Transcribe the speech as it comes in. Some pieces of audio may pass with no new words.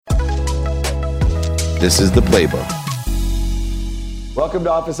This is the playbook. Welcome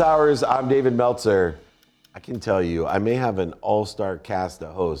to Office Hours. I'm David Meltzer. I can tell you, I may have an all-star cast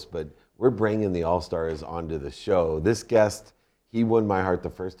of hosts, but we're bringing the all-stars onto the show. This guest, he won my heart the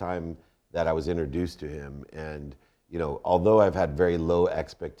first time that I was introduced to him. And, you know, although I've had very low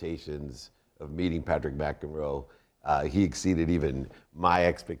expectations of meeting Patrick McEnroe, he exceeded even my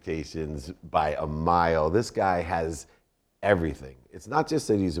expectations by a mile. This guy has everything. It's not just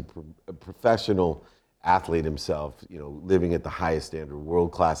that he's a professional athlete himself, you know, living at the highest standard,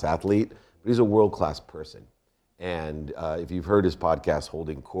 world-class athlete, but he's a world-class person. And if you've heard his podcast,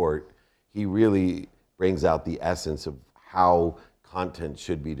 Holding Court, he really brings out the essence of how content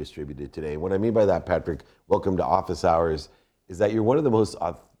should be distributed today. And what I mean by that, Patrick, welcome to Office Hours, is that you're one of the most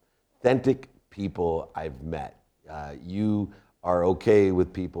authentic people I've met. You are okay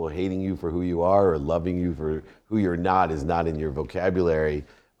with people hating you for who you are or loving you for who you're not is not in your vocabulary.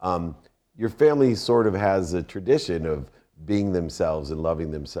 Your family sort of has a tradition of being themselves and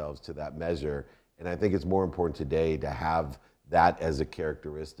loving themselves to that measure. And I think it's more important today to have that as a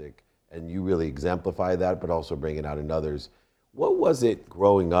characteristic. And you really exemplify that, but also bring it out in others. What was it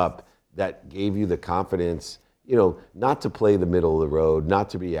growing up that gave you the confidence, you know, not to play the middle of the road, not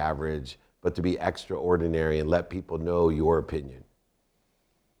to be average, but to be extraordinary and let people know your opinion?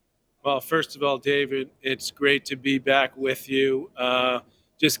 Well, first of all, David, it's great to be back with you.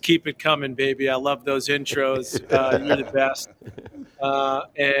 Just keep it coming, baby. I love those intros. You're the best.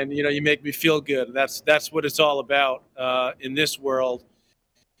 And, you know, you make me feel good. That's what it's all about in this world.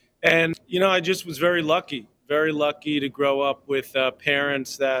 And, you know, I just was very lucky to grow up with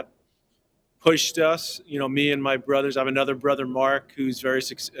parents that pushed us, you know, me and my brothers. I have another brother, Mark, who's very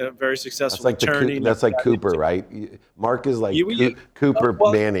successful attorney. That's like Cooper, right? Mark is like Cooper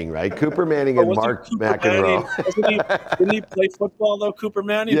Manning, right? Cooper Manning and Mark McEnroe. Didn't he play football, though, Cooper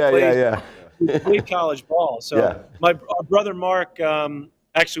Manning? Yeah. He played college ball. So yeah. Our brother, Mark,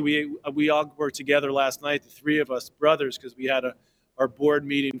 actually, we all were together last night, the three of us brothers, because we had our board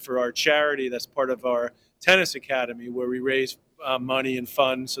meeting for our charity that's part of our tennis academy, where we raise money and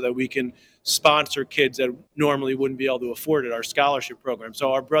funds so that we can sponsor kids that normally wouldn't be able to afford it, our scholarship program.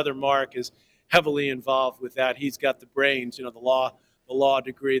 So our brother Mark is heavily involved with that. He's got the brains, you know, the law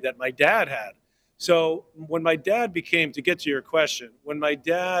degree that my dad had. So when my dad became, to get to your question, when my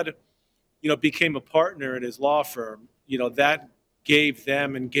dad, you know, became a partner at his law firm, you know, that gave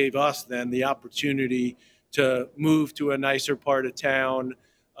them and gave us then the opportunity to move to a nicer part of town,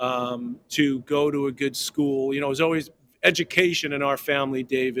 to go to a good school. You know, it was always education in our family,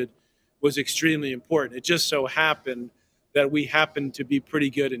 David, was extremely important. It just so happened that we happened to be pretty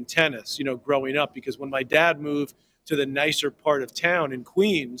good in tennis, you know, growing up, because when my dad moved to the nicer part of town in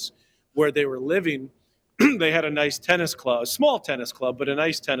Queens where they were living, they had a nice tennis club, a small tennis club, but a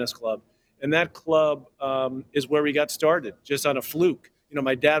nice tennis club. And that club is where we got started, just on a fluke. You know,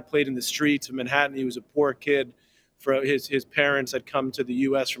 my dad played in the streets of Manhattan. He was a poor kid. His parents had come to the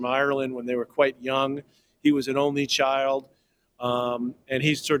U.S. from Ireland when they were quite young. He was an only child, and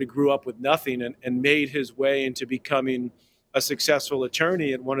he sort of grew up with nothing and made his way into becoming a successful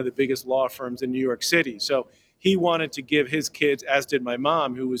attorney at one of the biggest law firms in New York City. So he wanted to give his kids, as did my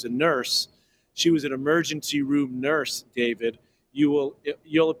mom, who was a nurse. She was an emergency room nurse, David.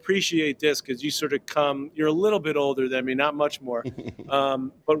 You'll appreciate this because you're a little bit older than me, not much more.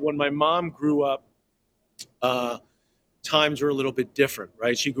 But when my mom grew up, times were a little bit different,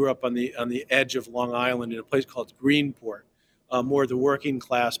 right? She grew up on the edge of Long Island in a place called Greenport, more the working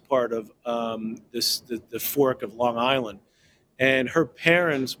class part of the fork of Long Island. And her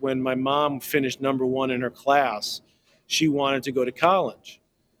parents, when my mom finished number one in her class, she wanted to go to college,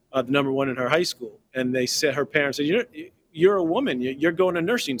 the number one in her high school. And her parents said, you're a woman, you're going to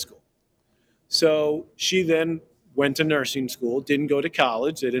nursing school. So she then went to nursing school, didn't go to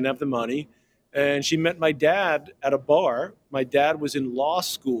college, they didn't have the money. And she met my dad at a bar. My dad was in law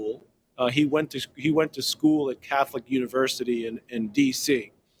school. He went to school at Catholic University in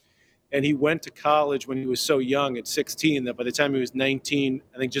D.C. And he went to college when he was so young, at 16, that by the time he was 19,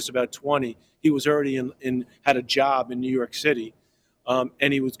 I think just about 20, he was already had a job in New York City.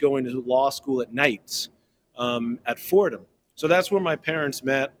 And he was going to law school at nights at Fordham. So that's where my parents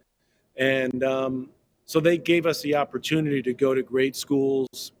met. And so they gave us the opportunity to go to great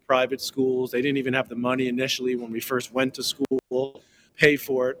schools, private schools. They didn't even have the money initially when we first went to school, pay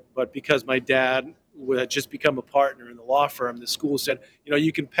for it. But because my dad had just become a partner in the law firm, the school said, you know,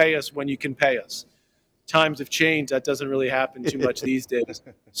 you can pay us when you can pay us. Times have changed. That doesn't really happen too much these days.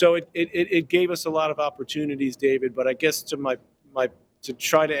 So it gave us a lot of opportunities, David. But I guess to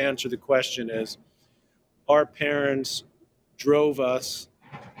try to answer the question is, our parents drove us,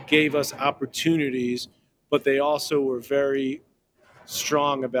 gave us opportunities, but they also were very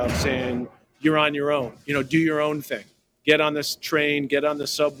strong about saying, you're on your own, do your own thing. Get on this train, get on the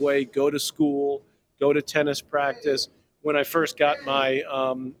subway, go to school, go to tennis practice. When I first got my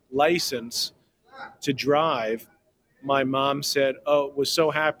license to drive, my mom said, was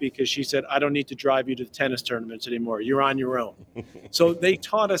so happy because she said, I don't need to drive you to the tennis tournaments anymore. You're on your own. So they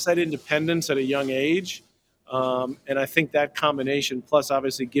taught us that independence at a young age. And I think that combination, plus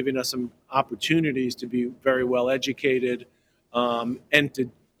obviously giving us some opportunities to be very well educated and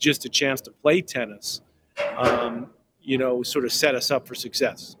to just a chance to play tennis, sort of set us up for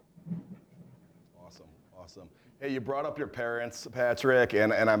success. Awesome. Hey, you brought up your parents, Patrick,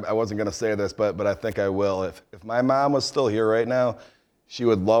 and I wasn't going to say this, but I think I will. If my mom was still here right now, she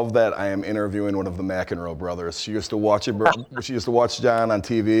would love that I am interviewing one of the McEnroe brothers. She used to watch She used to watch John on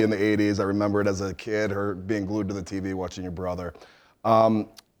TV in the 80s. I remember it as a kid, her being glued to the TV watching your brother.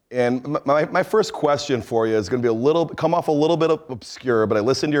 And my first question for you is going to be come off a little bit obscure, but I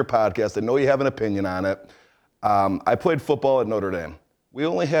listened to your podcast. I know you have an opinion on it. I played football at Notre Dame. We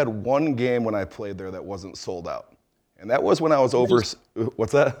only had one game when I played there that wasn't sold out. And that was when I was over.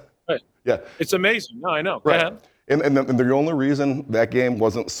 What's that? Right. Yeah. It's amazing. No, I know. Right. Go ahead. And the only reason that game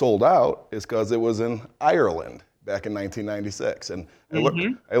wasn't sold out is because it was in Ireland back in 1996. And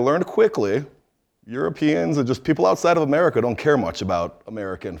I learned quickly, Europeans and just people outside of America don't care much about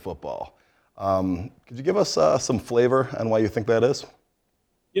American football. Could you give us some flavor on why you think that is?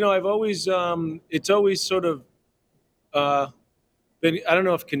 I've always, it's always sort of been, I don't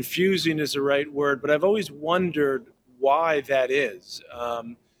know if confusing is the right word, but I've always wondered why that is.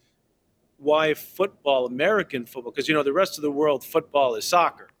 Why football, American football, because, the rest of the world, football is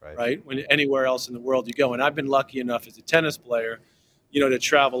soccer, right? When anywhere else in the world you go. And I've been lucky enough as a tennis player, to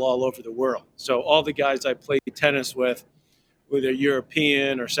travel all over the world. So all the guys I played tennis with, whether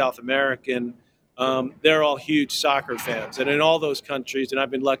European or South American, they're all huge soccer fans. And in all those countries, and I've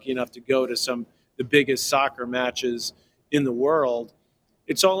been lucky enough to go to the biggest soccer matches in the world,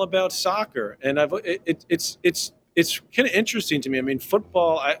 it's all about soccer. And it's kind of interesting to me. I mean,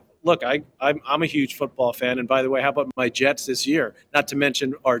 football, I'm a huge football fan. And by the way, how about my Jets this year? Not to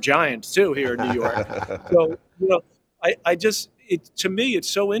mention our Giants too here in New York. So, to me, it's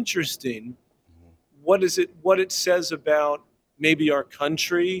so interesting. What it says about maybe our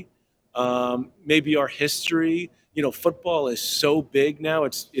country, maybe our history. Football is so big now.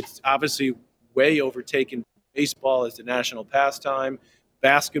 It's obviously way overtaken baseball as the national pastime.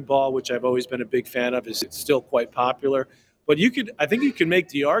 Basketball, which I've always been a big fan of, is still quite popular. But I think you can make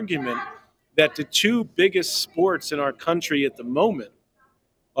the argument that the two biggest sports in our country at the moment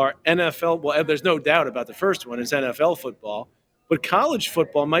are NFL. Well, there's no doubt about the first one is NFL football, but college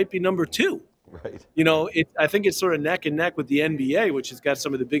football might be number two. Right. I think it's sort of neck and neck with the NBA, which has got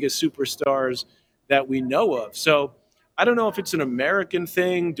some of the biggest superstars that we know of. So I don't know if it's an American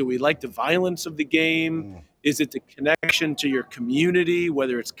thing. Do we like the violence of the game? Is it the connection to your community,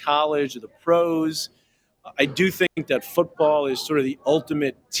 whether it's college or the pros? I do think that football is sort of the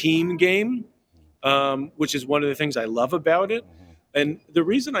ultimate team game, which is one of the things I love about it. And the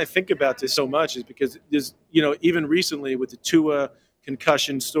reason I think about this so much is because there's, even recently with the Tua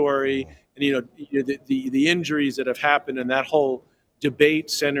concussion story and, the injuries that have happened and that whole debate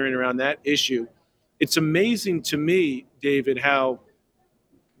centering around that issue, it's amazing to me, David, how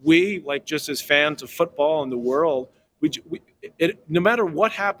we, like just as fans of football in the world, no matter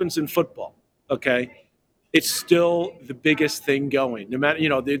what happens in football, okay, it's still the biggest thing going. No matter,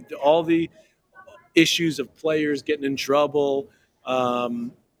 all the issues of players getting in trouble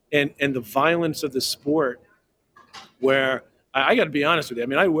and the violence of the sport, where I got to be honest with you. I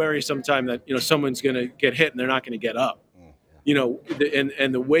mean, I worry sometimes that, someone's going to get hit and they're not going to get up.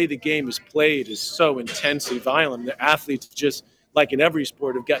 And the way the game is played is so intensely violent. The athletes, just like in every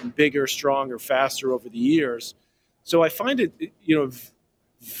sport, have gotten bigger, stronger, faster over the years. So I find it,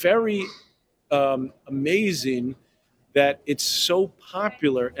 very amazing that it's so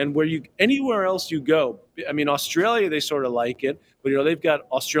popular. And anywhere else you go, I mean, Australia, they sort of like it, but they've got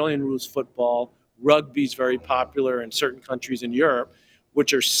Australian rules football. Rugby's very popular in certain countries in Europe,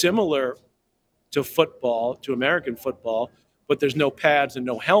 which are similar to football, to American football, but there's no pads and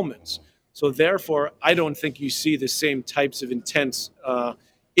no helmets. So therefore, I don't think you see the same types of intense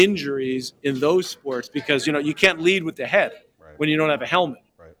injuries in those sports because, you can't lead with the head when you don't have a helmet.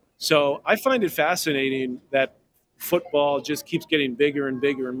 Right. So I find it fascinating that football just keeps getting bigger and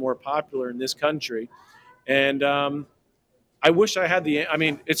bigger and more popular in this country. And I wish I had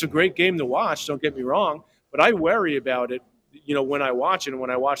it's a great game to watch, don't get me wrong, but I worry about it, when I watch it and when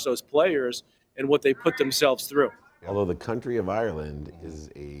I watch those players and what they put themselves through. although the country of Ireland is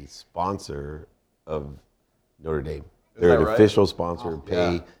a sponsor of Notre Dame. They're an official sponsor,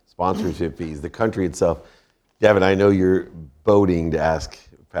 pay sponsorship fees. The country itself. Devin, I know you're boating to ask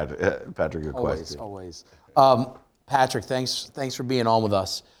Patrick a question. Always. Patrick, thanks for being on with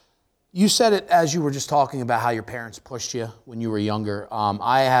us. You said it as you were just talking about how your parents pushed you when you were younger.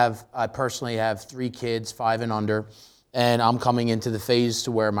 I personally have 3 kids, 5 and under, and I'm coming into the phase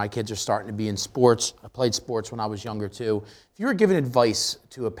to where my kids are starting to be in sports. I played sports when I was younger too. If you were giving advice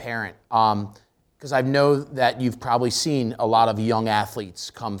to a parent, because I know that you've probably seen a lot of young athletes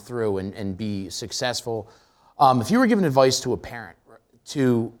come through and be successful. If you were giving advice to a parent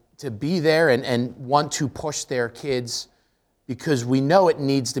to be there and want to push their kids, because we know it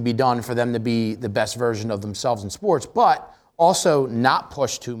needs to be done for them to be the best version of themselves in sports, but also not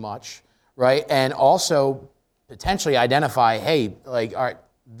push too much, right? And also potentially identify, hey, like, all right,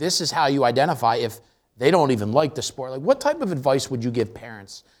 this is how you identify if they don't even like the sport. Like, what type of advice would you give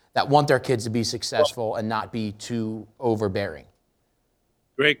parents that want their kids to be successful and not be too overbearing?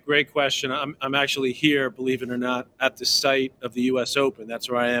 Great question. I'm actually here, believe it or not, at the site of the U.S. Open. That's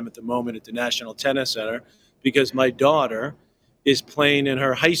where I am at the moment at the National Tennis Center, because my daughter is playing in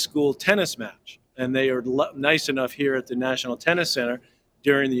her high school tennis match, and they are nice enough here at the National Tennis Center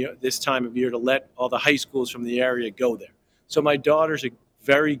during this time of year to let all the high schools from the area go there. So my daughter's a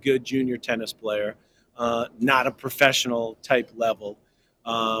very good junior tennis player, not a professional type level.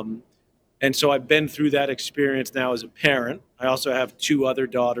 And so I've been through that experience now as a parent. I also have 2 other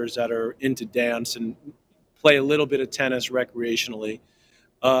daughters that are into dance and play a little bit of tennis recreationally.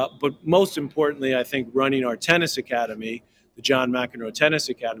 But most importantly, I think running our tennis academy, the John McEnroe Tennis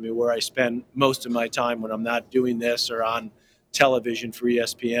Academy, where I spend most of my time when I'm not doing this or on television for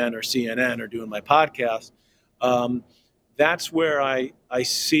ESPN or CNN or doing my podcast, that's where I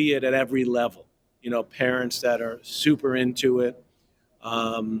see it at every level. You know, parents that are super into it,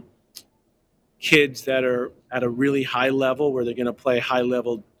 kids that are at a really high level where they're going to play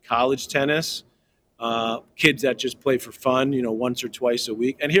high-level college tennis, kids that just play for fun, you know, once or twice a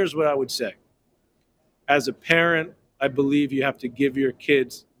week. And here's what I would say. As a parent, I believe you have to give your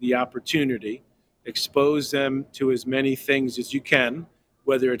kids the opportunity, expose them to as many things as you can,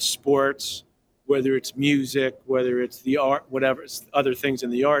 whether it's sports, whether it's music, whether it's the art, whatever, it's other things in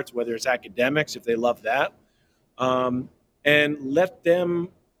the arts, whether it's academics, if they love that, and let them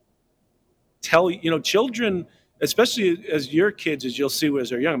tell, you know, children, especially as your kids, as you'll see as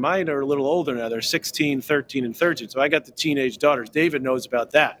they're young. Mine are a little older now. They're 16, 13, and 13. So I got the teenage daughters. David knows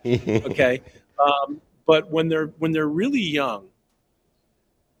about that. Okay. But when they're really young,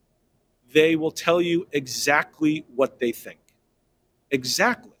 they will tell you exactly what they think.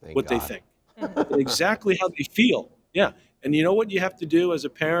 Exactly Thank what God. they think. Exactly how they feel. Yeah. And you know what you have to do as a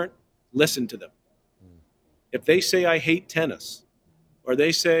parent? Listen to them. If they say, I hate tennis, or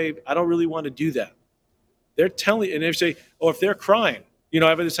they say, I don't really want to do that, they're telling, and they say, if they're crying, you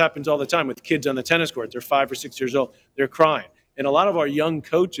know, this happens all the time with kids on the tennis court. They're 5 or 6 years old. They're crying. And a lot of our young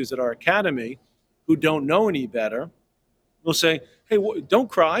coaches at our academy who don't know any better will say, hey, don't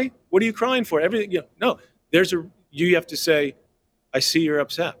cry. What are you crying for? Everything. You know, no, you have to say, I see you're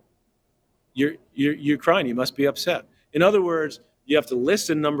upset. You're crying. You must be upset. In other words, you have to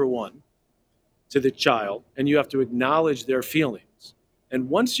listen, number one, to the child, and you have to acknowledge their feelings. And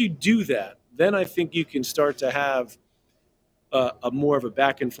once you do that, then I think you can start to have a more of a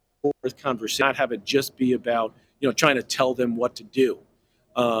back and forth conversation, not have it just be about, you know, trying to tell them what to do.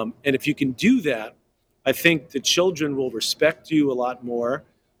 And if you can do that, I think the children will respect you a lot more.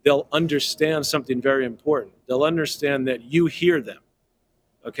 They'll understand something very important. They'll understand that you hear them.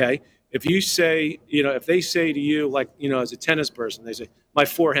 Okay? If you say, you know, if they say to you, like, you know, as a tennis person, they say, my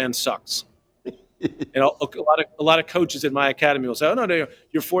forehand sucks. And a lot of coaches in my academy will say, oh, no,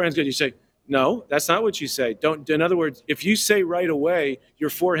 your forehand's good. You say, no, that's not what you say. In other words, if you say right away, your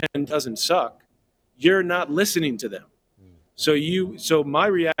forehand doesn't suck, you're not listening to them. So my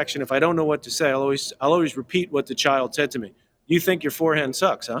reaction, if I don't know what to say, I'll always repeat what the child said to me. You think your forehand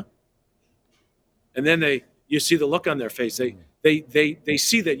sucks, huh? And then you see the look on their face. They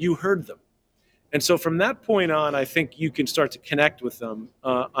see that you heard them. And so from that point on, I think you can start to connect with them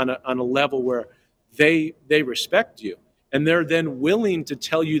on a level where they respect you, and they're then willing to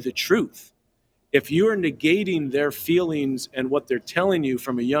tell you the truth. If you're negating their feelings and what they're telling you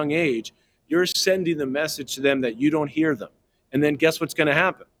from a young age, you're sending the message to them that you don't hear them. And then guess what's going to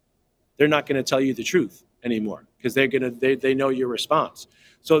happen? They're not going to tell you the truth anymore because they know your response.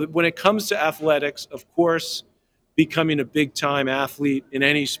 So when it comes to athletics, of course, becoming a big time athlete in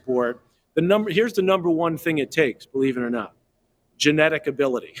any sport, here's the number one thing it takes, believe it or not. genetic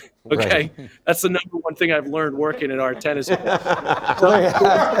ability. Okay, that's the number one thing I've learned working in our tennis event.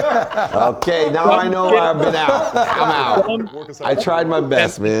 Okay, now I know I've been out. I'm out. I tried my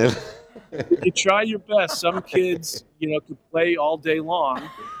best, man. You try your best. Some kids, could play all day long,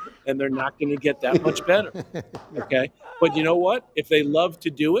 and they're not going to get that much better. Okay, but you know what? If they love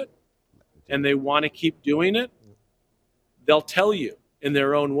to do it and they want to keep doing it, they'll tell you in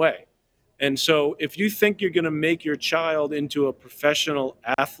their own way. And so if you think you're going to make your child into a professional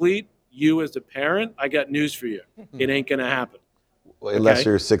athlete, you as a parent, I got news for you. It ain't going to happen. Well, unless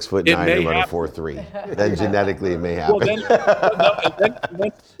you're 6'9" and run a 4.3, then genetically it may happen. Then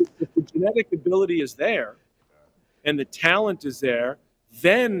if the genetic ability is there and the talent is there,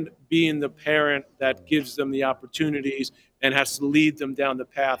 then being the parent that gives them the opportunities and has to lead them down the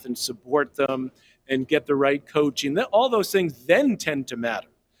path and support them and get the right coaching, all those things then tend to matter.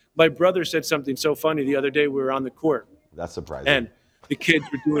 My brother said something so funny the other day. We were on the court. That's surprising. And the kids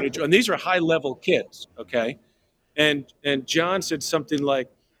were doing it. And these are high-level kids, okay? And John said something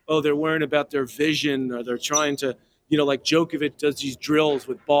like, oh, they're worrying about their vision, or they're trying to, like Djokovic does these drills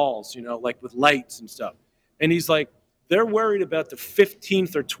with balls, like with lights and stuff. And he's like, they're worried about the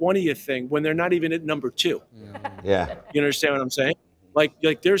 15th or 20th thing when they're not even at number 2. Yeah. You understand what I'm saying?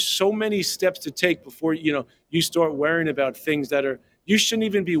 Like there's so many steps to take before, you start worrying about things that you shouldn't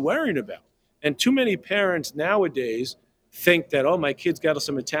even be worrying about. And too many parents nowadays think that, oh, my kid's got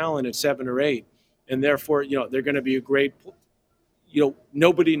some talent at 7 or 8, and therefore, they're going to be a great,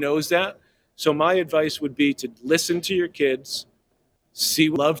 nobody knows that. So my advice would be to listen to your kids,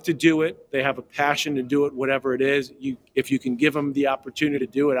 love to do it. They have a passion to do it, whatever it is. If you can give them the opportunity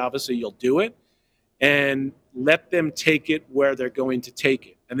to do it, obviously you'll do it, and let them take it where they're going to take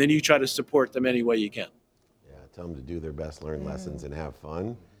it. And then you try to support them any way you can. Yeah, tell them to do their best, learn lessons, and have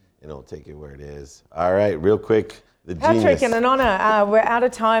fun, and it'll take it where it is. All right, real quick. Patrick, and an honour. We're out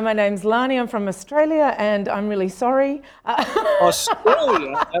of time. My name's Lani. I'm from Australia, and I'm really sorry.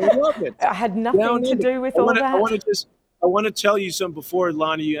 Australia? I love it. I had nothing to do with all that. I want to tell you something before,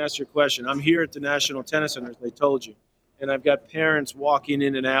 Lani, you ask your question. I'm here at the National Tennis Center, as they told you, and I've got parents walking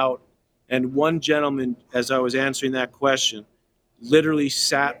in and out, and one gentleman, as I was answering that question, literally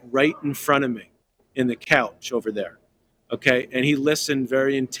sat right in front of me in the couch over there, okay? And he listened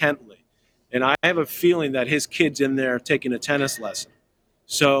very intently. And I have a feeling that his kid's in there taking a tennis lesson.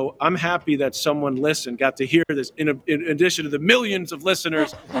 So I'm happy that someone listened, got to hear this, in addition to the millions of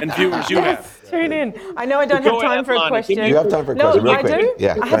listeners and viewers you have. Tune in. I know I don't have time for a question. You have time for a question, real quick. I do?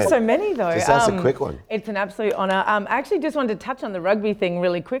 Yeah, I have so many, though. Just ask a quick one. It's an absolute honour. I actually just wanted to touch on the rugby thing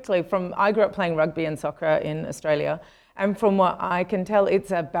really quickly. I grew up playing rugby and soccer in Australia. And from what I can tell,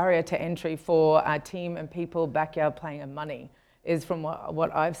 it's a barrier to entry for a team and people backyard playing and money. Is from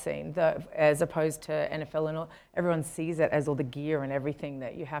what I've seen, as opposed to NFL and all, everyone sees it as all the gear and everything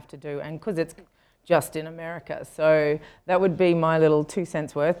that you have to do, and because it's just in America. So that would be my little 2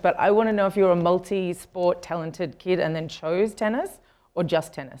 cents worth. But I want to know if you're a multi-sport talented kid and then chose tennis, or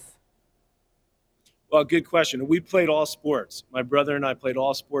just tennis? Well, good question. We played all sports. My brother and I played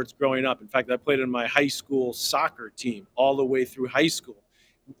all sports growing up. In fact, I played in my high school soccer team all the way through high school,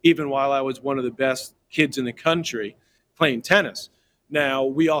 even while I was one of the best kids in the country playing tennis. Now,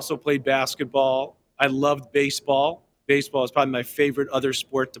 we also played basketball. I loved baseball. Baseball is probably my favorite other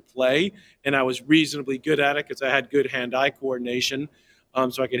sport to play, and I was reasonably good at it because I had good hand-eye coordination,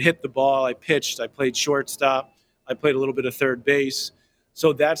 so I could hit the ball. I pitched. I played shortstop. I played a little bit of third base.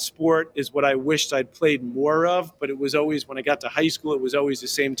 So that sport is what I wished I'd played more of, but it was always, when I got to high school, it was always the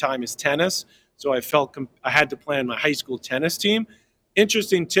same time as tennis, so I felt I had to play on my high school tennis team.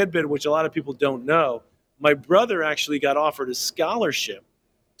 Interesting tidbit, which a lot of people don't know, my brother actually got offered a scholarship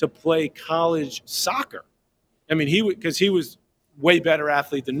to play college soccer. I mean, because he was way better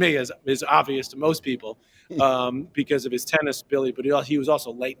athlete than me, as is obvious to most people, because of his tennis ability, but he was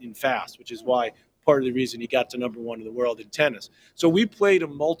also lightning fast, which is why part of the reason he got to number 1 in the world in tennis. So we played a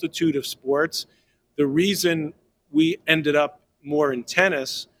multitude of sports. The reason we ended up more in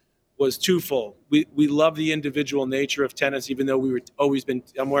tennis was twofold. We love the individual nature of tennis, even though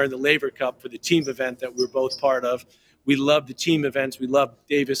I'm wearing the Laver Cup for the team event that we're both part of. We love the team events. We love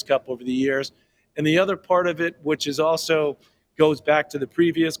Davis Cup over the years. And the other part of it, which is also goes back to the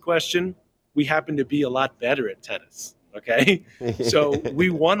previous question, we happen to be a lot better at tennis, okay? So we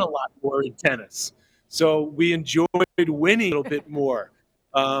won a lot more in tennis. So we enjoyed winning a little bit more.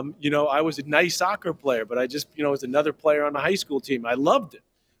 I was a nice soccer player, but I just, was another player on the high school team. I loved it.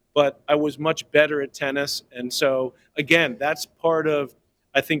 But I was much better at tennis. And so, again, that's part of,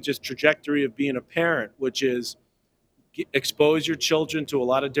 I think, just trajectory of being a parent, which is expose your children to a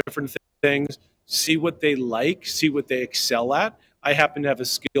lot of different things, see what they like, see what they excel at, I happened to have a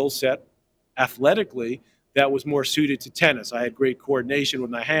skill set athletically that was more suited to tennis. I had great coordination with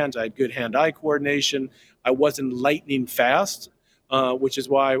my hands. I had good hand-eye coordination. I wasn't lightning fast, which is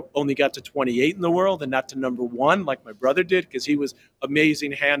why I only got to 28 in the world and not to number 1 like my brother did, because he was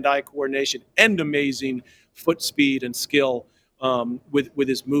amazing hand-eye coordination and amazing foot speed and skill with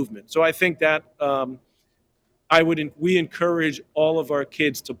his movement. So I think that we encourage all of our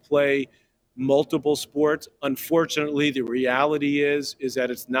kids to play multiple sports. Unfortunately, the reality is that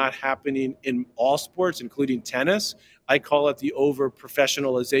it's not happening in all sports, including tennis. I call it the over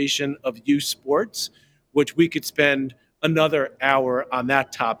professionalization of youth sports, which we could spend another hour on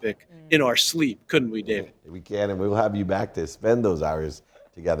that topic in our sleep, couldn't we, David? We can, and we'll have you back to spend those hours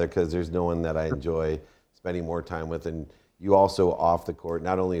together, because there's no one that I enjoy spending more time with. And you also, off the court,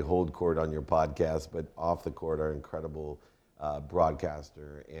 not only hold court on your podcast, but off the court are incredible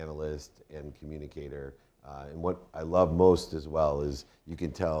broadcaster, analyst, and communicator. And what I love most as well is you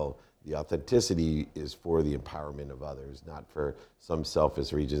can tell the authenticity is for the empowerment of others, not for some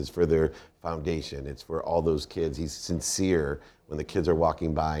selfish reasons. It's for their foundation. It's for all those kids. He's sincere when the kids are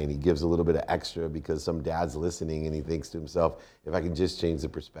walking by, and he gives a little bit of extra because some dad's listening and he thinks to himself, if I can just change the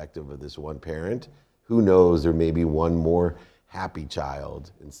perspective of this one parent, who knows, there may be one more happy child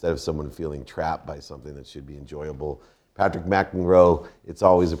instead of someone feeling trapped by something that should be enjoyable. Patrick McEnroe, it's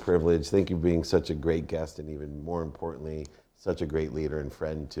always a privilege. Thank you for being such a great guest, and even more importantly, such a great leader and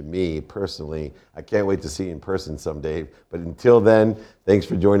friend to me personally. I can't wait to see you in person someday. But until then, thanks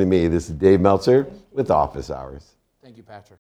for joining me. This is Dave Meltzer with Office Hours. Thank you, Patrick.